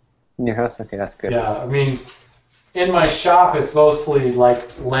house. In your house? Okay, that's good. Yeah, I mean, in my shop, it's mostly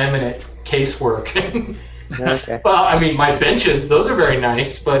laminate casework. Okay. Well, I mean, my benches, those are very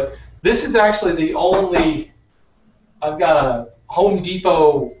nice, but this is actually the only. I've got a Home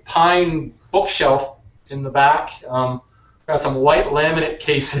Depot pine bookshelf in the back. Got some white laminate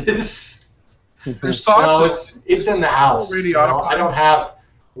cases. There's sawtooth. No, it's in the house. I don't have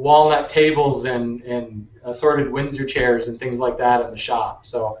walnut tables and assorted Windsor chairs and things like that in the shop.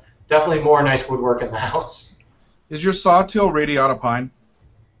 So definitely more nice woodwork in the house. Is your sawtail radiata pine?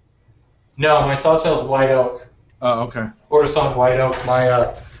 No, my sawtail's white oak. Oh, okay. Ortosan white oak.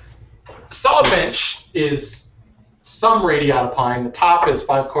 My saw bench is some radiata pine. The top is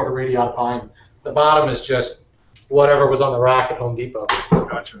 5/4 radiata pine. The bottom is just whatever was on the rack at Home Depot.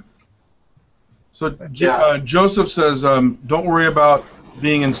 Gotcha. So Joseph says, don't worry about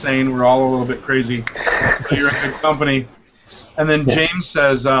being insane. We're all a little bit crazy. You're in good company. And then James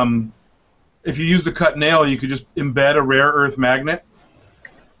says, if you use the cut nail, you could just embed a rare earth magnet.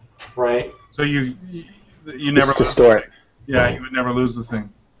 Right. So you never just to store it. Yeah, you would never lose the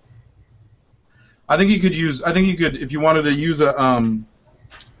thing. I think you could if you wanted to use a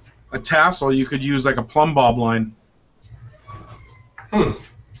tassel, you could use like a plumb bob line.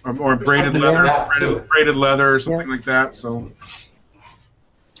 Or braided leather, braided leather or something like that. So.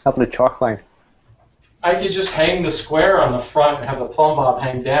 How about a chalk line? I could just hang the square on the front and have the plumb bob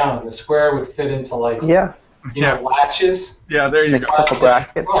hang down, and the square would fit into latches. Yeah, there you go. A couple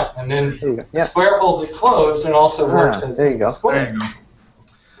brackets. And then the square holds it closed and also works as there you go. a square. There you go.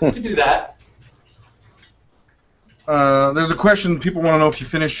 You could do that. There's a question. People want to know if you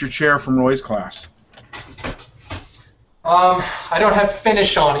finished your chair from Roy's class. I don't have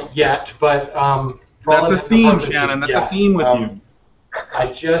finish on it yet, but that's a theme, Shannon. That's a theme with you. I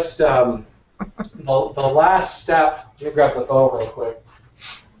just the last step. Let me grab the bow real quick.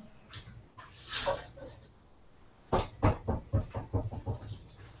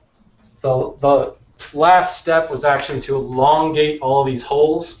 The last step was actually to elongate all these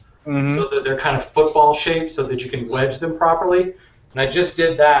holes Mm-hmm. so that they're kind of football shaped so that you can wedge them properly. And I just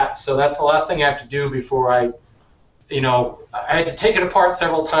did that, so that's the last thing I have to do before I had to take it apart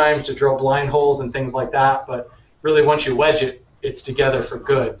several times to drill blind holes and things like that, but really once you wedge it, it's together for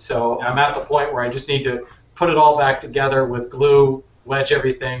good. So I'm at the point where I just need to put it all back together with glue, wedge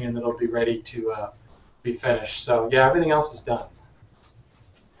everything, and it'll be ready to be finished. So yeah, everything else is done.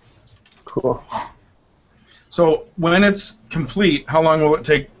 Cool. So when it's complete, how long will it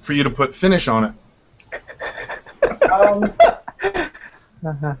take for you to put finish on it?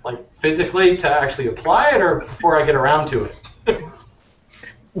 Like physically to actually apply it, or before I get around to it?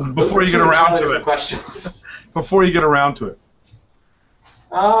 Before you get around to it. Questions. Before you get around to it.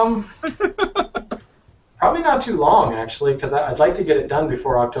 Probably not too long, actually, because I'd like to get it done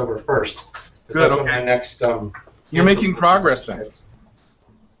before October 1st. Good, That's when okay. my next. You're making progress then,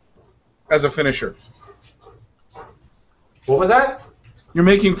 as a finisher. What was that? You're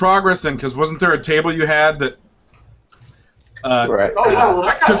making progress then, because wasn't there a table you had that Right. Oh yeah, well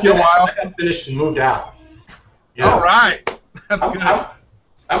that got took you a finished. while? That got finished and moved out. All right. That's good.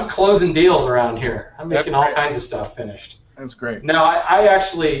 I'm closing deals around here. I'm making That's all great. kinds of stuff finished. That's great. No, I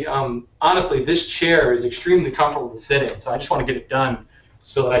actually, honestly, this chair is extremely comfortable to sit in, so I just want to get it done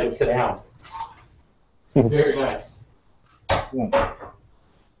so that I can sit down. Very nice. Cool.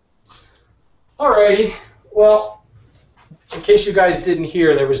 Alrighty. Well, in case you guys didn't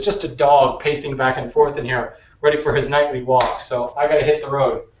hear, there was just a dog pacing back and forth in here, ready for his nightly walk. So I got to hit the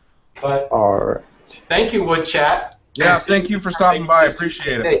road. But All right. thank you, Woodchat. Yeah, thank you for stopping by. I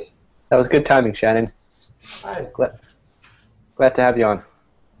appreciate it. That was good timing, Shannon. All right. Glad to have you on.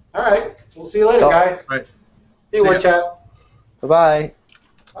 All right. We'll see you later, Stop. guys. Right. See you, See ya. Woodchat. Bye-bye.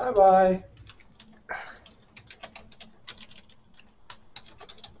 Bye-bye.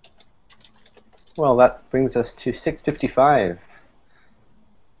 Well, that brings us to 6:55.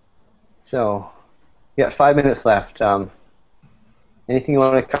 So, we got 5 minutes left. Anything you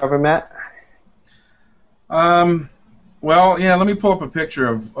want to cover, Matt? Well, yeah, let me pull up a picture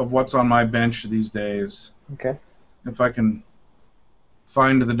of what's on my bench these days. Okay. If I can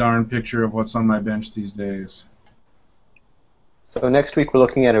find the darn picture of what's on my bench these days. So next week we're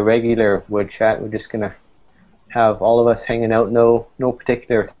looking at a regular wood chat. We're just gonna have all of us hanging out. No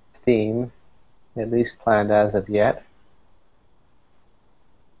particular theme, at least planned as of yet.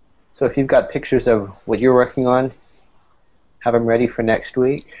 So if you've got pictures of what you're working on, have them ready for next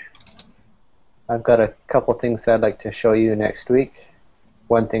week. I've got a couple things I'd like to show you next week.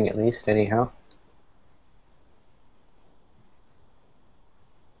 One thing at least, anyhow.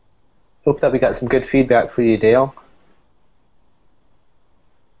 Hope that we got some good feedback for you, Dale.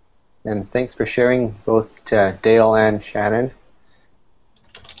 And thanks for sharing, both to Dale and Shannon.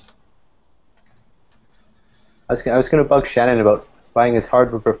 I was going to bug Shannon about buying his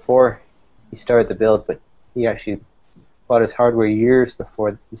hardware before he started the build, but he actually bought his hardware years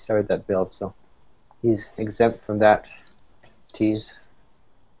before he started that build, so he's exempt from that tease.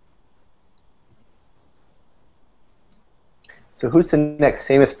 So who's the next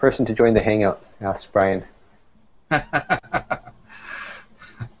famous person to join the Hangout? Asked Brian.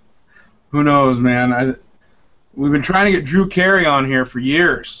 Who knows, man? We've been trying to get Drew Carey on here for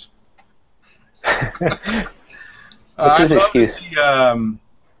years. What's his I'd love excuse? to see,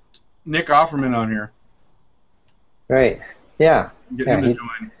 Nick Offerman on here. Right. Yeah. Get Yeah, him to he-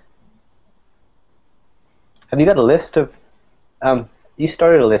 join. Have you got a list of... you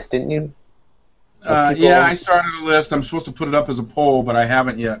started a list, didn't you? Of people- Yeah, I started a list. I'm supposed to put it up as a poll, but I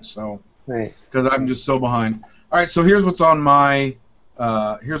haven't yet, so Right. because I'm just so behind. All right, so here's what's on my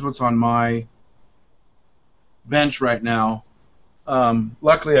bench right now.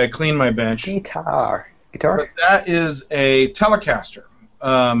 Luckily, I cleaned my bench. Guitar. But that is a Telecaster.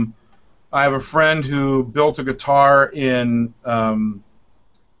 I have a friend who built a guitar in, I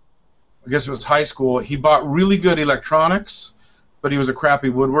guess it was high school. He bought really good electronics, but he was a crappy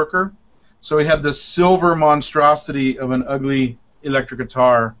woodworker. So he had this silver monstrosity of an ugly electric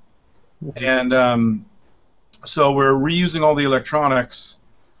guitar. And so we're reusing all the electronics.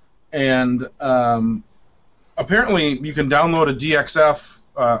 And apparently you can download a DXF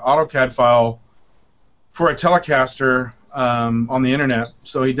AutoCAD file for a Telecaster on the internet.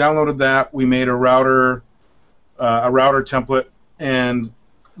 So he downloaded that. We made a router template and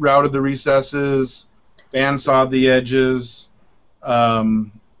routed the recesses, bandsawed the edges,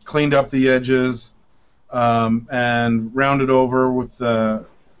 cleaned up the edges, and rounded over with the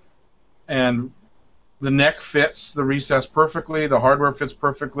neck fits the recess perfectly. The hardware fits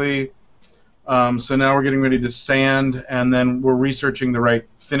perfectly. So now we're getting ready to sand, and then we're researching the right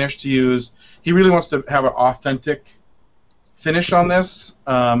finish to use. He really wants to have an authentic finish on this,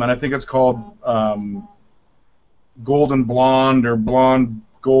 and I think it's called Golden Blonde or Blonde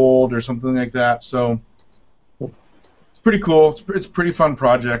Gold or something like that. So it's pretty cool. It's a pretty fun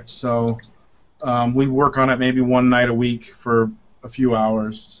project. So we work on it maybe one night a week for a few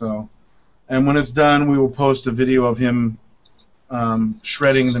hours. So, and when it's done, we will post a video of him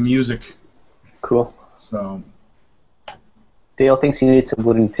shredding the music. Cool. So Dale thinks he needs some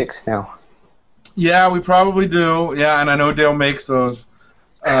wooden picks now. yeah, we probably do. Yeah, and I know Dale makes those.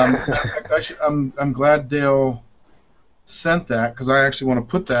 I'm glad Dale sent that because I actually want to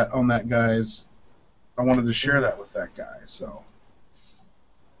put that on that guy's. I wanted to share that with that guy. So,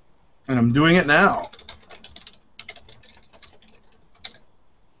 and I'm doing it now.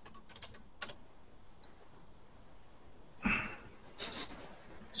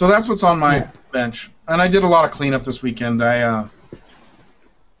 So that's what's on my bench, and I did a lot of cleanup this weekend. I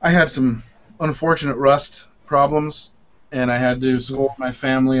had some unfortunate rust problems, and I had to scold my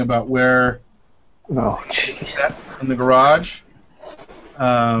family about where Oh, jeez. set in the garage,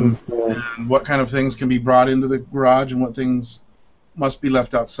 and what kind of things can be brought into the garage and what things must be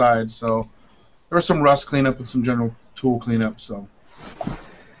left outside. So there was some rust cleanup and some general tool cleanup. So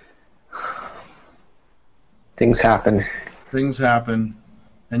Things happen. things happen,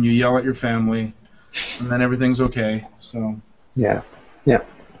 and you yell at your family, and then everything's okay. So. Yeah. Yeah.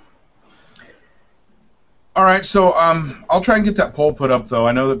 All right, so I'll try and get that poll put up, though.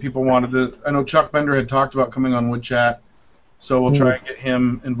 I know that people wanted to. I know Chuck Bender had talked about coming on Woodchat, so we'll try and get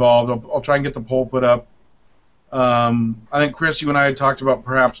him involved. I'll try and get the poll put up. I think, Chris, you and I had talked about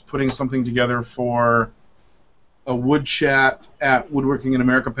perhaps putting something together for a Woodchat at Woodworking in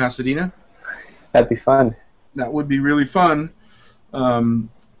America, Pasadena. That'd be fun. That would be really fun.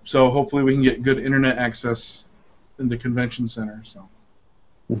 So hopefully we can get good internet access in the convention center. So.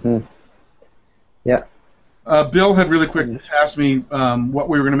 Yeah. Bill had really quick asked me what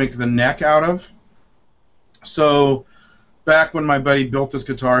we were going to make the neck out of. So back when my buddy built this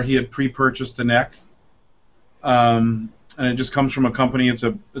guitar, he had pre-purchased the neck, and it just comes from a company. It's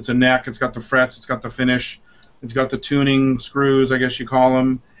a neck. It's got the frets. It's got the finish. It's got the tuning screws, I guess you call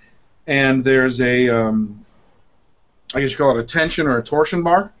them, and there's a I guess you call it a tension or a torsion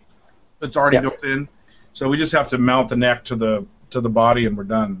bar that's already built in. So we just have to mount the neck to the body, and we're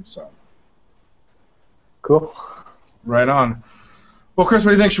done. So. Cool. Right on. Well, Chris,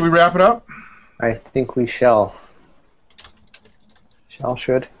 what do you think? Should we wrap it up? I think we shall. Shall,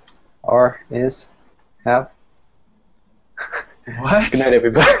 should, or, is, have. What? Good night,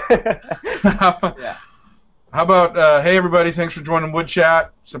 everybody. Yeah. How about, hey, everybody, thanks for joining Woodchat,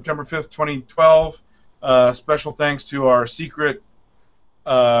 September 5th, 2012. Special thanks to our secret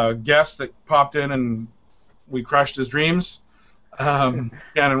guest that popped in and we crushed his dreams. Shannon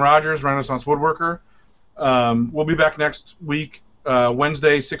Rogers, Renaissance Woodworker. We'll be back next week,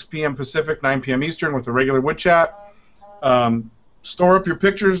 Wednesday, 6 p.m. Pacific, 9 p.m. Eastern, with a regular Woodchat. Store up your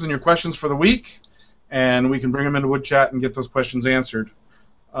pictures and your questions for the week, and we can bring them into Woodchat and get those questions answered.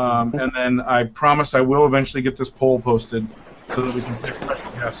 And then I promise I will eventually get this poll posted so that we can pick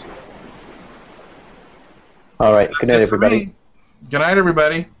special guests. All right. Good That's night, it for me. everybody. Good night,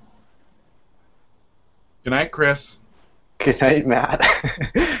 everybody. Good night, Chris. Good night, Matt.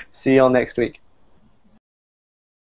 See y'all next week.